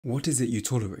What is it you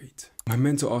tolerate? My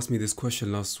mentor asked me this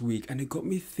question last week and it got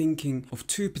me thinking of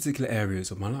two particular areas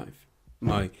of my life.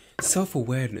 My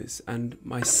self-awareness and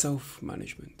my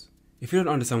self-management. If you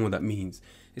don't understand what that means,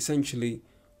 essentially,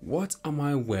 what am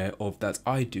I aware of that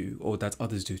I do or that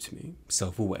others do to me?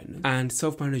 Self-awareness. And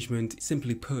self-management,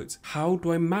 simply put, how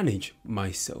do I manage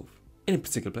myself? In a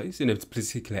particular place, in a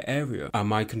particular area.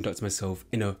 Am I conducting myself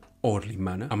in an orderly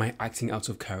manner? Am I acting out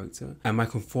of character? Am I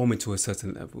conforming to a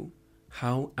certain level?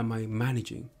 How am I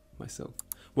managing myself?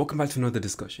 Welcome back to another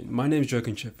discussion. My name is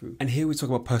Jocko Kanchefu, and here we talk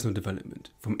about personal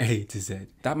development from A to Z.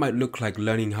 That might look like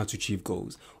learning how to achieve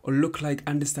goals, or look like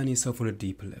understanding yourself on a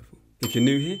deeper level. If you're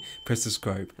new here, press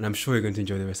subscribe, and I'm sure you're going to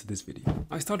enjoy the rest of this video.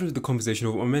 I started with the conversation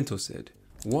of what my mentor said.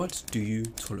 What do you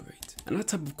tolerate? And that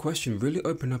type of question really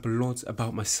opened up a lot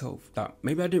about myself that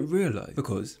maybe I didn't realize,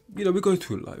 because, we go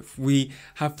through life. We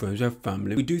have friends, we have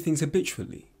family, we do things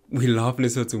habitually. We laugh in a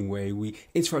certain way, we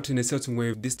interact in a certain way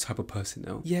with this type of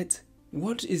personnel. Yet,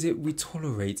 what is it we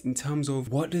tolerate in terms of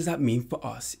what does that mean for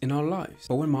us in our lives?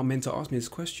 But when my mentor asked me this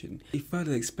question, he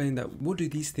further explained that what do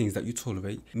these things that you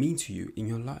tolerate mean to you in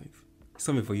your life?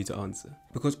 Something for you to answer.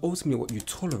 Because ultimately what you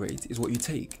tolerate is what you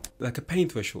take. Like a pain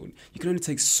threshold, you can only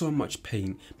take so much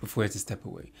pain before you have to step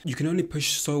away. You can only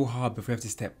push so hard before you have to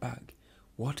step back.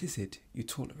 What is it you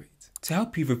tolerate? To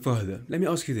help you even further, let me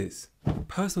ask you this.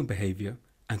 Personal behavior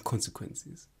and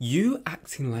consequences. You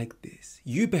acting like this,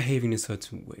 you behaving in a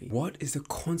certain way, what is the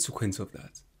consequence of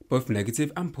that? Both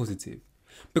negative and positive.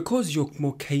 Because you're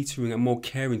more catering and more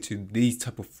caring to these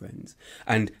type of friends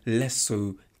and less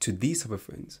so to these type of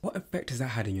friends, what effect has that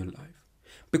had in your life?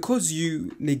 Because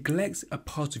you neglect a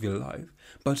part of your life,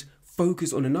 but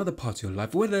focus on another part of your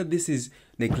life, whether this is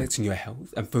neglecting your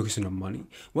health and focusing on money,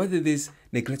 whether this is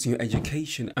neglecting your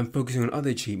education and focusing on other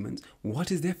achievements,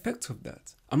 what is the effect of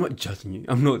that? I'm not judging you,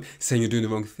 I'm not saying you're doing the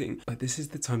wrong thing, but this is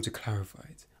the time to clarify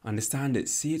it, understand it,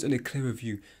 see it on a clearer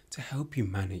view to help you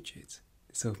manage it.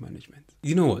 Self-management.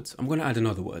 You know what? I'm going to add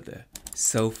another word there.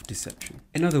 Self-deception.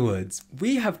 In other words,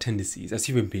 we have tendencies as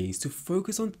human beings to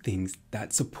focus on things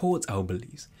that support our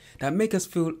beliefs, that make us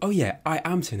feel, oh yeah, I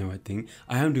am saying the right thing,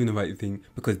 I am doing the right thing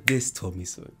because this told me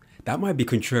so. That might be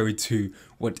contrary to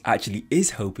what actually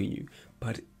is helping you,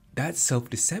 but that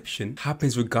self-deception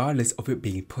happens regardless of it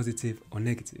being positive or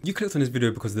negative. You clicked on this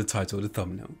video because of the title, the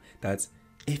thumbnail, that's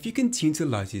if you continue to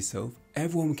lie to yourself,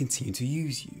 everyone will continue to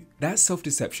use you. That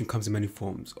self-deception comes in many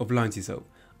forms of lying to yourself.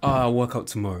 I'll work out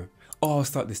tomorrow. I'll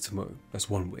start this tomorrow. That's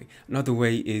one way. Another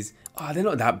way is, they're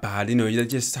not that bad, they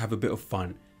just have a bit of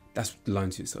fun. That's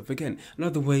lying to yourself again.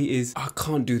 Another way is, I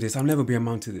can't do this, I'll never be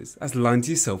amount to this. That's lying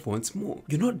to yourself once more.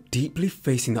 You're not deeply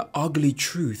facing the ugly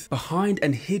truth behind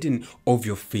and hidden of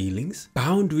your feelings,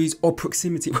 boundaries, or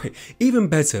proximity. Wait, even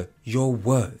better, your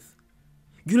worth.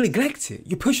 You neglect it,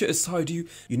 you push it aside, you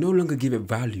no longer give it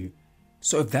value.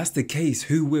 So if that's the case,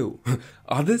 who will?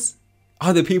 Others?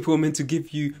 Other people are meant to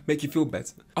make you feel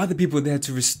better. Other people are there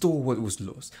to restore what was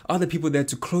lost. Other people are there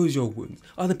to close your wounds.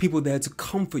 Other people are there to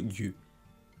comfort you.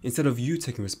 Instead of you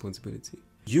taking responsibility.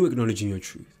 You acknowledging your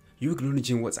truth. You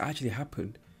acknowledging what's actually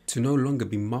happened. To no longer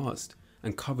be masked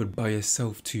and covered by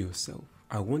yourself to yourself.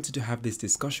 I wanted to have this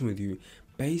discussion with you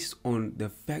based on the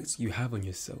effects you have on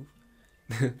yourself.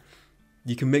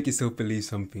 You can make yourself believe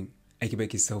something, and you can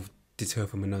make yourself deter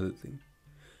from another thing.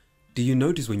 Do you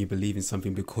notice when you believe in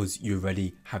something because you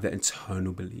already have that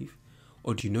internal belief?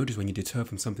 Or do you notice when you deter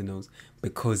from something else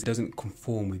because it doesn't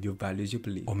conform with your values, your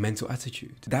belief, or mental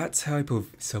attitude? That type of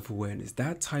self-awareness,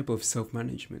 that type of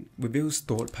self-management reveals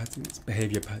thought patterns,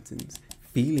 behavior patterns,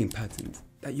 feeling patterns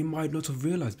that you might not have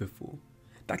realized before.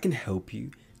 That can help you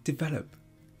develop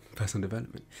personal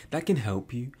development. That can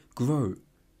help you grow.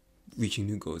 Reaching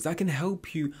new goals. That can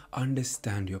help you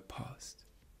understand your past,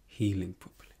 healing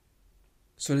properly.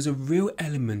 So there's a real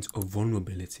element of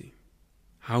vulnerability.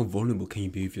 How vulnerable can you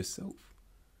be with yourself?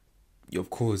 Of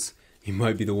course, you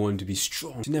might be the one to be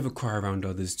strong, to never cry around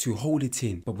others, to hold it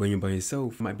in. But when you're by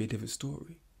yourself, it might be a different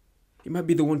story. You might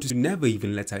be the one to never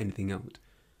even let out anything out.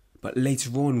 But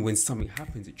later on, when something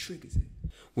happens, it triggers it.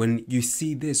 When you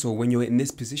see this, or when you're in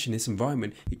this position, this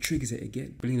environment, it triggers it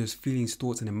again. Bringing those feelings,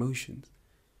 thoughts, and emotions.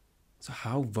 So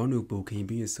how vulnerable can you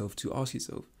be yourself to ask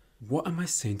yourself, what am I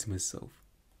saying to myself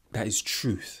that is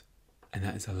truth and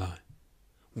that is a lie?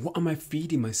 What am I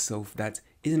feeding myself that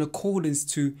is in accordance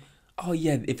to, oh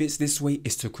yeah, if it's this way,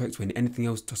 it's the correct way and anything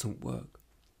else doesn't work?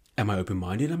 Am I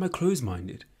open-minded? Am I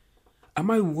closed-minded? Am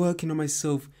I working on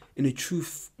myself in a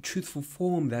truthful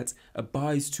form that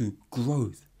abides to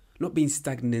growth? Not being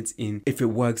stagnant in, if it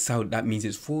works out, that means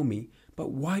it's for me.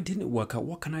 But why didn't it work out?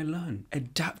 What can I learn?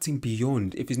 Adapting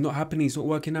beyond. If it's not happening, it's not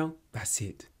working out, that's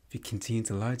it. If you continue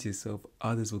to lie to yourself,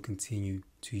 others will continue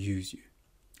to use you.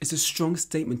 It's a strong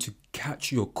statement to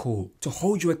catch your call, to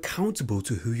hold you accountable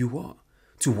to who you are,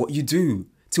 to what you do,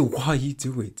 to why you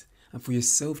do it, and for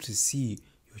yourself to see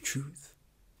your truth.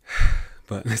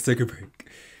 But let's take a break.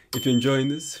 If you're enjoying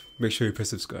this, make sure you press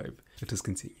subscribe. Let us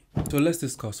continue. So let's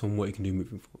discuss on what you can do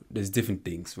moving forward. There's different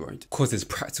things, right? Of course, there's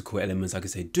practical elements. I can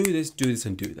say, do this,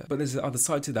 and do that. But there's the other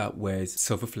side to that where it's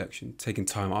self-reflection, taking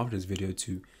time after this video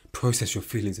to process your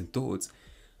feelings and thoughts.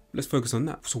 Let's focus on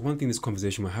that. So one thing this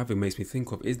conversation we're having makes me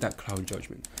think of is that cloud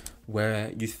judgment,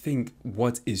 where you think,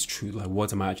 what is true? Like,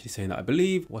 what am I actually saying that I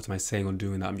believe? What am I saying or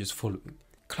doing that I'm just following?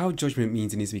 Cloud judgment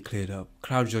means it needs to be cleared up.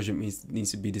 Cloud judgment means it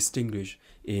needs to be distinguished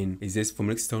in, is this from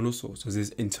an external source? Or is this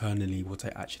internally what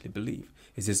I actually believe?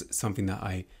 Is this something that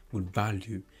I would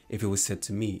value if it was said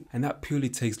to me? And that purely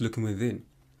takes looking within.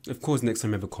 Of course, next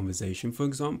time you have a conversation, for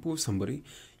example, with somebody,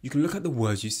 you can look at the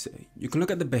words you say. You can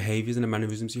look at the behaviors and the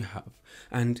mannerisms you have.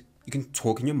 And you can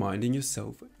talk in your mind and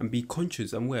yourself and be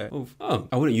conscious and aware of, oh,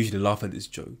 I wouldn't usually laugh at this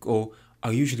joke. Or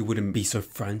I usually wouldn't be so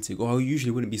frantic, or I usually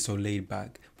wouldn't be so laid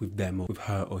back with them or with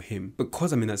her or him.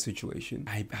 Because I'm in that situation,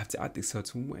 I have to act a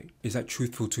certain way. Is that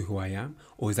truthful to who I am?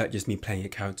 Or is that just me playing a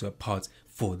character part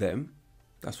for them?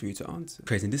 That's for you to answer.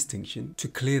 Creating distinction to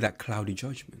clear that cloudy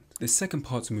judgment. The second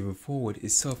part to moving forward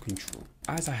is self-control.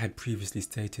 As I had previously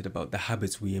stated about the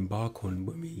habits we embark on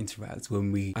when we interact,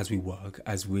 as we work,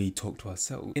 as we talk to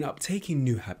ourselves, in uptaking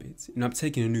new habits, in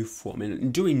uptaking a new form,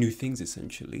 and doing new things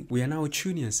essentially, we are now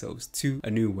attuning ourselves to a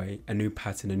new way, a new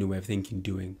pattern, a new way of thinking,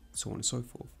 doing, so on and so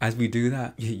forth. As we do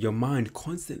that, your mind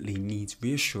constantly needs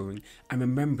reassuring and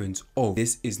remembrance of,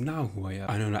 this is now who I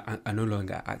am. I no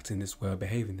longer act in this way or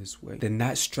behave in this way. Then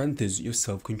that strengthens your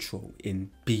self-control in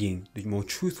being the more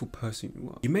truthful person you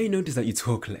are. You may notice that you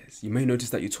talk less. You may notice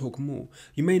that you talk more.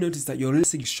 You may notice that you're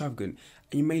less extravagant.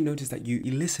 And you may notice that you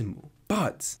listen more.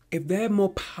 But if they're more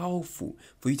powerful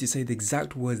for you to say the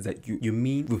exact words that you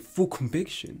mean with full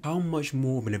conviction, how much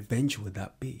more of an adventure would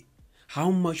that be? How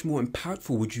much more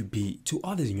impactful would you be to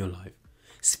others in your life?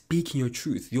 Speaking your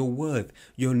truth, your worth,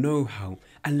 your know-how,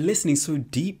 and listening so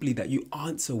deeply that you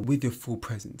answer with your full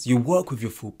presence. You work with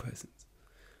your full presence.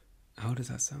 How does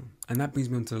that sound? And that brings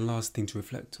me on to the last thing to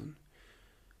reflect on.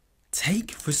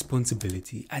 Take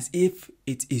responsibility as if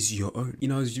it is your own. You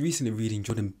know, I was recently reading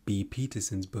Jordan B.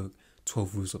 Peterson's book,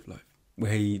 12 Rules of Life,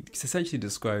 where he essentially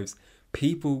describes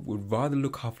people would rather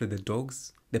look after their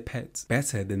dogs, their pets,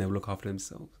 better than they'll look after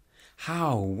themselves.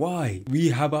 How? Why? We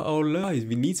have our own lives.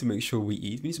 We need to make sure we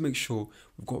eat. We need to make sure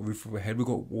we've got a roof over our head, we've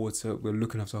got water, we're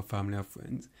looking after our family, our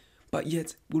friends. But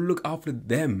yet, we'll look after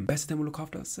them better than we'll look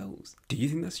after ourselves. Do you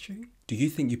think that's true? Do you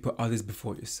think you put others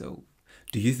before yourself?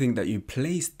 Do you think that you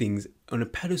place things on a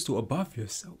pedestal above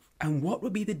yourself? And what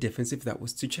would be the difference if that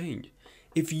was to change?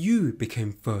 If you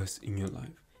became first in your life,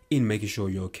 in making sure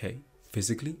you're okay,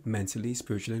 physically, mentally,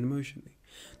 spiritually, and emotionally,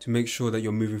 to make sure that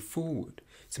you're moving forward,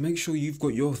 to make sure you've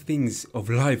got your things of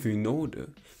life in order,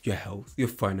 your health, your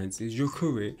finances, your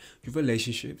career, your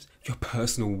relationships, your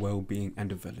personal well-being and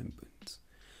development.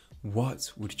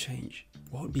 What would change?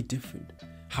 What would be different?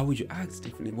 How would you act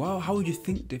differently? How would you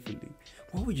think differently?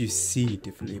 What would you see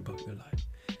differently about your life?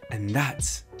 And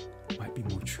that might be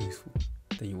more truthful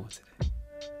than you are today.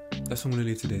 That's what I'm going to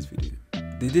leave today's video.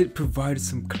 Did it provide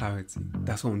some clarity?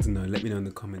 That's what I want to know. Let me know in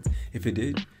the comments. If it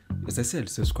did, as I said,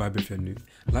 subscribe if you're new.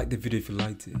 Like the video if you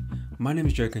liked it. My name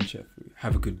is Kanchefu.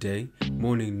 Have a good day,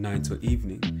 morning, night or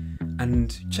evening.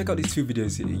 And check out these two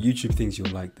videos here. YouTube thinks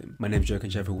you'll like them. My name is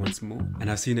Kanchefu once more.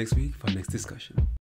 And I'll see you next week for our next discussion.